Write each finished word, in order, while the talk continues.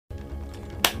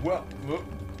Well,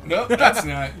 nope, that's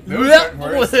not. Those aren't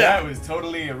words. That was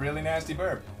totally a really nasty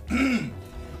burp.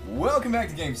 Welcome back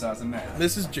to Game Sauce. I'm Matt.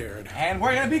 This is Jared. And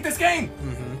we're gonna beat this game.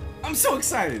 Mm-hmm. I'm so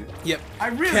excited. Yep. I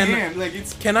really am. Like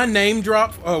it's. Can I name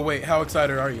drop? Oh wait, how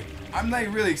excited are you? I'm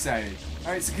like really excited.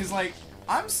 All right, so because like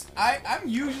I'm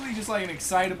usually just like an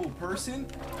excitable person,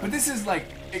 but this is like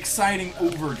exciting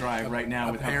overdrive right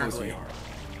now with how close we are.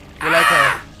 You're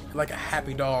like a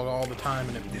happy dog all the time,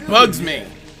 and it bugs me.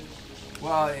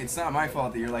 Well, it's not my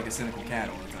fault that you're like a cynical cat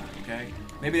all the time, okay?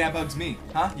 Maybe that bugs me,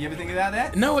 huh? You ever think about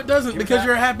that? No, it doesn't, because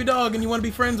you're a happy dog and you want to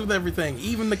be friends with everything,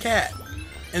 even the cat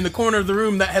in the corner of the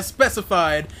room that has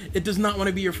specified it does not want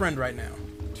to be your friend right now.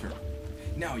 Sure.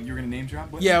 Now, you're gonna name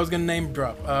drop? What? Yeah, I was gonna name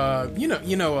drop. You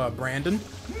know, Brandon.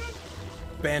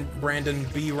 Brandon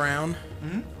B. Round.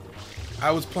 I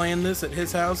was playing this at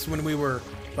his house when we were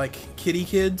like kitty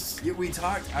kids. Yeah, we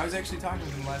talked. I was actually talking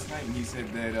with him last night, and he said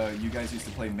that you guys used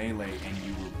to play Melee, and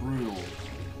you were brutal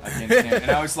against him. And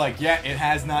I was like, yeah, it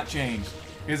has not changed.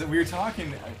 Because we were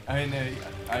talking, and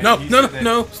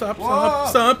No, stop.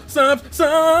 That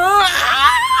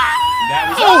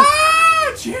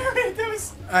was Jared.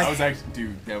 That was actually,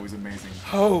 dude, that was amazing.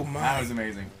 Oh my. That was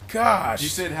amazing. Gosh. You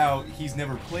said how he's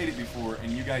never played it before,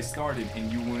 and you guys started,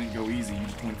 and you wouldn't go easy. You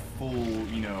just went full,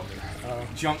 you know,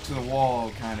 jump to the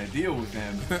wall kind of deal with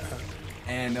him.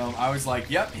 And I was like,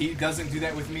 yep, he doesn't do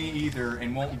that with me either,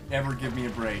 and won't ever give me a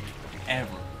break,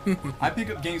 ever. I pick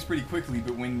up games pretty quickly,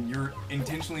 but when you're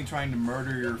intentionally trying to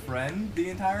murder your friend the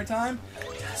entire time,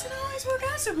 it doesn't always work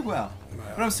out super well.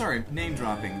 But I'm sorry, name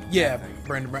dropping. Yeah,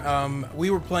 Brandon. We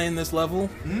were playing this level.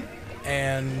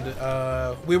 And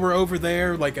we were over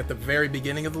there like at the very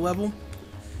beginning of the level,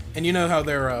 and you know how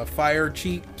they're fire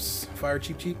cheeps.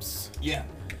 Yeah.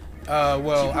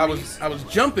 Well, I was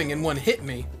jumping and one hit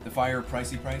me. The fire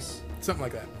pricey price. Something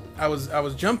like that. I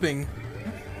was jumping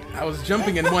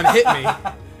and one hit me.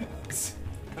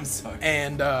 I'm sorry.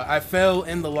 And I fell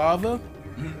in the lava,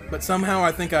 but somehow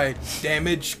I think I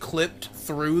damage clipped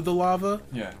through the lava.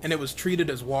 Yeah. And it was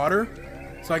treated as water,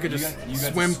 so I could just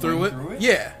swim through it.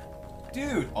 Yeah.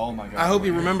 Dude, oh my god. I hope he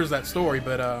remembers that story,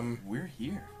 but we're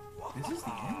here. This is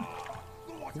the end.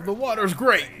 The water's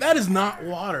great. That is not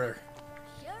water.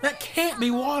 That can't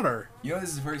be water. You know,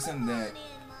 this is the first time that.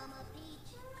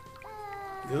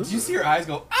 Did you see your eyes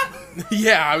go? Ah!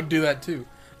 Yeah, I would do that too.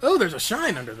 Oh, there's a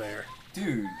shine under there.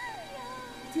 Dude.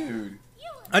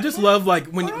 I just love like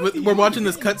when we're watching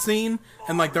this cutscene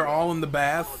and like they're all in the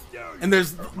bath and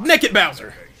there's naked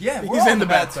Bowser. Yeah, he's in the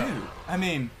bathtub too. I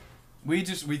mean. We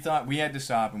thought we had to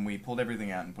stop, and we pulled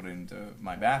everything out and put it into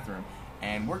my bathroom,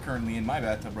 and we're currently in my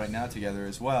bathtub right now together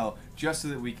as well, just so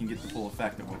that we can get the full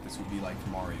effect of what this would be like for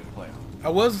Mario to play on. I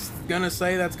was gonna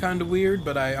say that's kind of weird,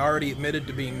 but I already admitted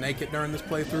to being naked during this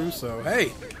playthrough, so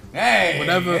hey,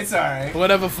 whatever, it's alright.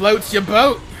 Whatever floats your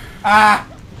boat.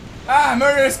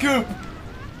 Murderous Coop!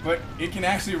 But it can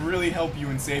actually really help you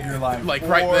and save your life. Like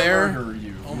right there, murder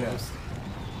you. almost. Yes.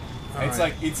 It's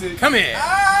like it's a. Come here.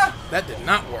 That did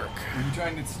not work. Were you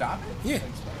trying to stop it? Yeah,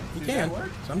 you can. That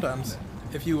work? Sometimes.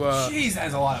 If you Jeez, that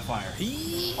has a lot of fire.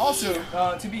 Also,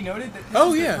 to be noted that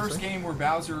this is the first game where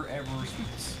Bowser ever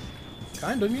speaks.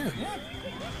 Kind of, yeah.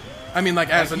 I mean, like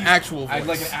as an actual voice.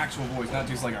 Like an actual voice, not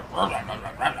just like a.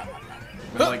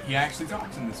 But like he actually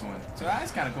talks in this one, so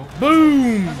that's kind of cool.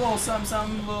 Boom. That's a little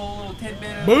something, little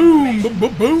tidbit. Of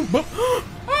boom, boom.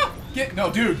 No,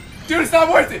 dude. Dude, it's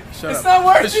not worth it. It's not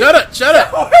worth it. Shut it. Shut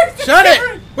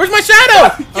it. Where's my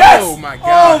shadow? Yes. Oh my gosh.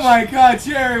 Oh my god,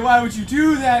 Jared, why would you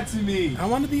do that to me? I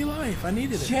wanted the life. I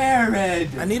needed it.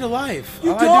 Jared. I need a life.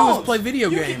 All I do is play video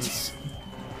games.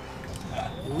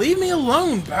 Leave me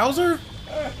alone, Bowser.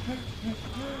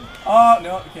 Oh,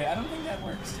 no. Okay, I don't think that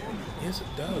works. Yes, it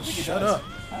does. Shut up.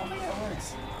 I don't think that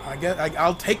works.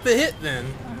 I'll take the hit then.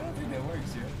 I don't think that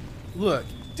works, Jared. Look.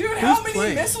 Dude, how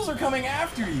many missiles are coming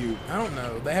after you? I don't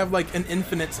know. They have like an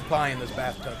infinite supply in this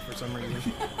bathtub for some reason.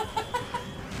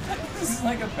 This is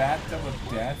like a bathtub of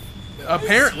death.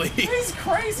 Apparently. It's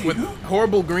crazy. With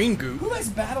horrible green goo. Who has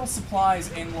battle supplies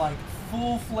and like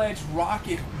full-fledged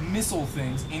rocket missile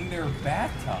things in their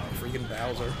bathtub? Freaking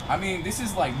Bowser. I mean, this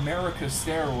is like America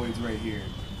steroids right here.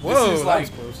 Whoa, this is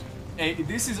like, that was close.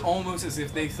 This is almost as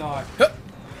if they thought.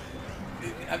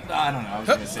 I don't know. I was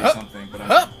gonna say something, but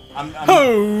I'm not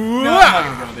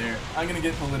gonna go there. I'm gonna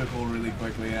get political really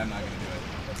quickly, and I'm not gonna do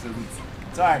it. So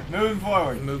it's alright. Moving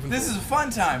forward. This is a fun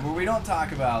time where we don't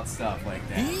talk about stuff like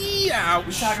that. Yeah.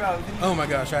 We talk about. Oh my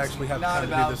gosh! I actually have to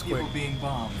do this quick. Not being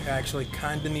bombed. I actually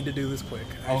kind of need to do this quick.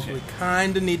 I actually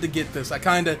kind of need to get this. I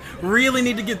kind of really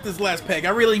need to get this last peg. I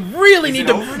really need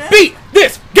to beat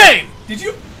this game. Did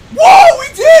you? Whoa! We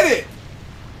did it!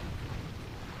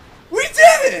 We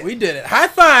did it! We did it. High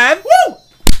five! Woo!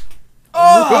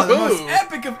 Oh, the most Woohoo!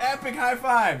 epic of epic high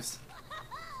fives.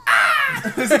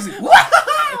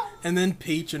 Ah! And then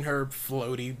Peach and her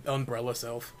floaty umbrella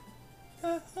self.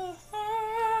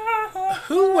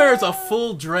 Who wears a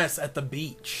full dress at the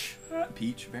beach?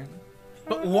 Peach, apparently.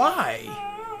 But why?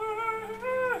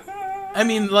 I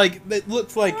mean, like, it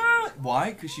looks like...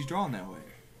 Why? Because she's drawn that way.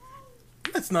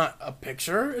 That's not a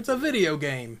picture. It's a video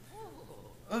game.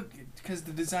 Because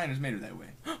the designer's made her that way.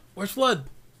 Where's Flood?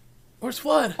 Where's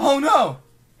Flood? Oh no!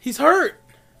 He's hurt.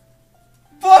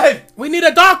 Flood! We need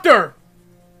a doctor.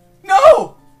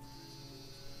 No!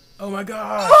 Oh my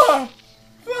gosh. Oh!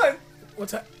 Flood!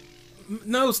 What's that?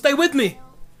 No, stay with me.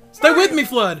 Stay with me,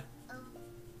 Flood.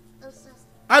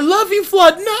 I love you,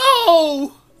 Flood.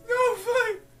 No! No,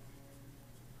 Flood!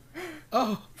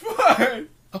 Oh. Flood!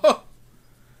 Oh.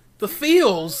 The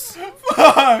feels.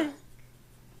 Flood!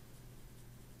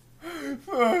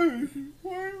 Flood!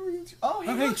 Why would you... Oh, he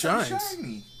Oh, hey, looks so shines.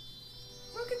 shiny.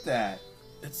 Look at that.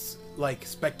 It's, like,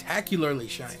 spectacularly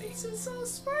shiny. It's so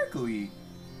sparkly.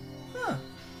 Huh.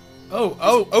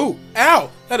 Oh. Ow.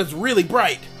 That is really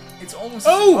bright. It's almost...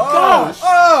 Oh, gosh.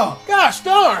 Oh! Gosh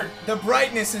darn. The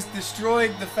brightness has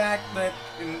destroyed the fact that,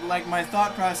 like, my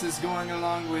thought process going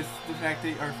along with the fact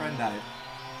that our friend died.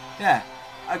 Yeah,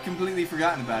 I've completely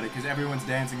forgotten about it because everyone's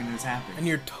dancing and it's happening. And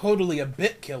you're totally a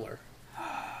bit killer.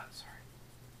 Sorry,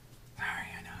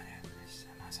 I know that.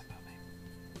 I'm not supposed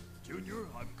to. Junior,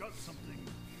 I've got something.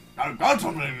 I've got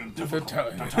something difficult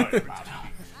tell to you. tell you about.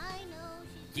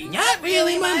 You're not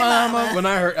really my mama. When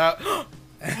I heard...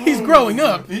 he's growing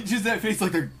up. It's just that face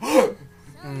like a...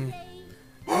 And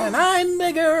I'm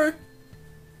bigger.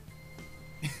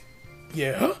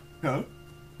 Yeah? Huh?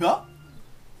 Huh?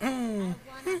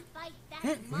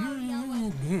 That's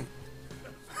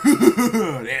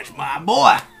my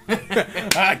boy.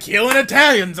 Killing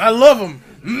Italians. I love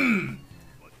them.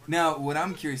 Now, what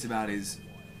I'm curious about is,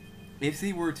 if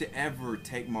they were to ever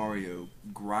take Mario,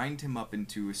 grind him up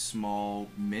into a small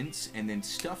mince, and then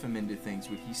stuff him into things,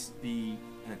 would he be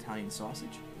an Italian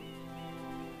sausage?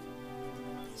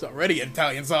 It's already an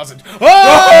Italian sausage. Oh!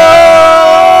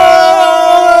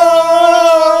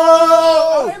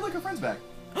 Oh! Hey, look, our friend's back.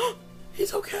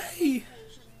 He's okay.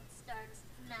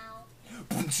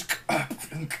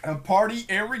 A party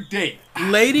every day.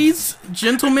 Ladies,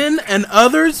 gentlemen, and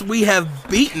others, we have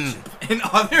beaten. And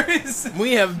others?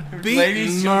 We have beaten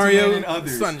Ladies, Mario gentlemen, and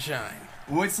others. Sunshine.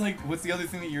 What's the other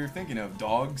thing that you're thinking of?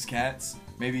 Dogs, cats,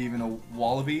 maybe even a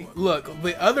wallaby? Look,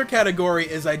 the other category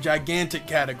is a gigantic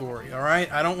category,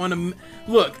 alright? I don't want to...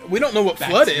 Look, we don't know what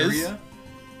flood is. Bacteria?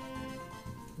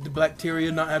 Do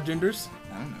bacteria not have genders?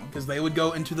 I don't know. Because they would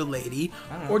go into the lady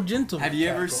I don't know. or gentleman Have you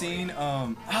ever category. seen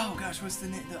oh gosh, what's the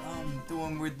name, the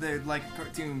one where they're like a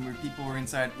cartoon where people were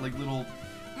inside like little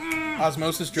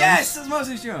Osmosis Jones? Yes,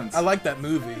 Osmosis Jones. I like that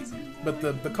movie, but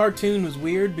the cartoon was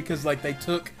weird because like they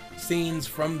took scenes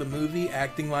from the movie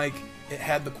acting like it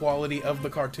had the quality of the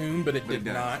cartoon, but it did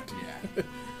not. Yeah.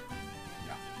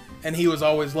 And he was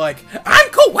always like, "I'm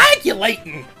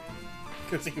coagulating,"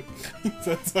 because he's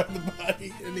outside the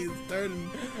body and he's turning.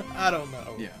 I don't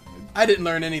know. Yeah. I didn't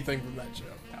learn anything from that show.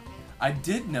 I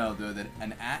did know though that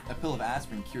a pill of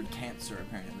aspirin cured cancer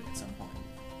apparently at some point.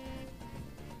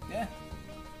 Yeah.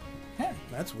 Yeah.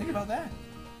 That's Think weird. about that.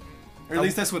 Or at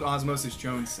least that's what Osmosis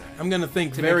Jones said. I'm gonna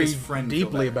think To make very his friend feel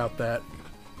deeply better. about that.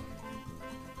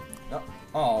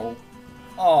 Oh,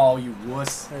 you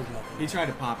wuss. There's nothing. He tried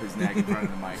to pop his neck in front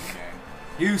of the mic again.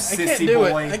 You I sissy can't do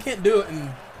boy. it. I can't do it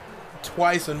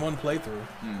twice in one playthrough.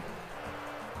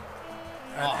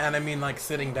 And I mean like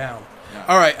sitting down. Yeah.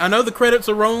 All right, I know the credits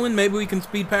are rolling. Maybe we can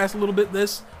speed past a little bit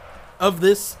this,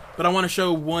 but I want to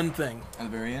show one thing. At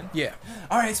the very end? Yeah.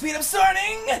 Alright, speed up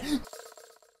starting!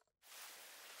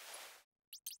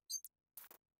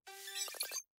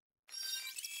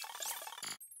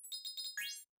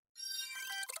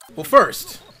 Well,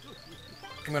 first,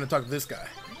 I'm gonna talk to this guy,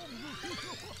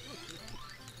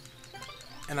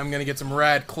 and I'm gonna get some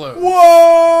rad clothes.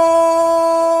 Whoa!